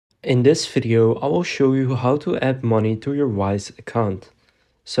In this video, I will show you how to add money to your Wise account.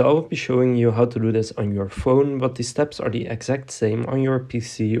 So I will be showing you how to do this on your phone, but the steps are the exact same on your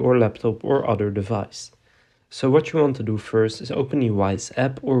PC or laptop or other device. So what you want to do first is open the Wise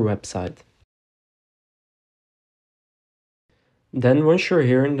app or website. Then once you're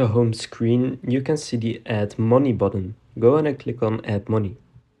here in the home screen, you can see the Add Money button. Go ahead and click on Add Money.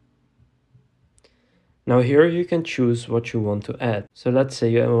 Now here you can choose what you want to add. So let's say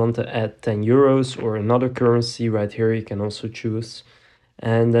you want to add 10 euros or another currency. Right here you can also choose.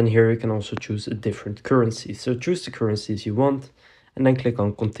 And then here you can also choose a different currency. So choose the currencies you want and then click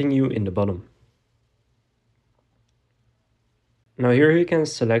on continue in the bottom. Now here you can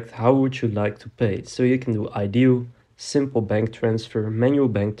select how would you like to pay. So you can do ideal, simple bank transfer, manual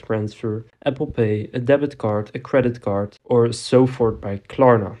bank transfer, Apple Pay, a debit card, a credit card, or so forth by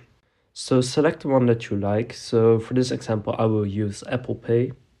Klarna. So select the one that you like. So for this example, I will use Apple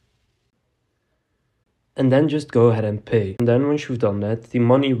Pay. And then just go ahead and pay. And then once you've done that, the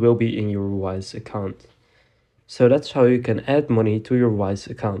money will be in your Wise account. So that's how you can add money to your Wise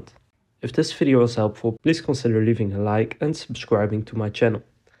account. If this video was helpful, please consider leaving a like and subscribing to my channel.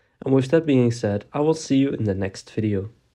 And with that being said, I will see you in the next video.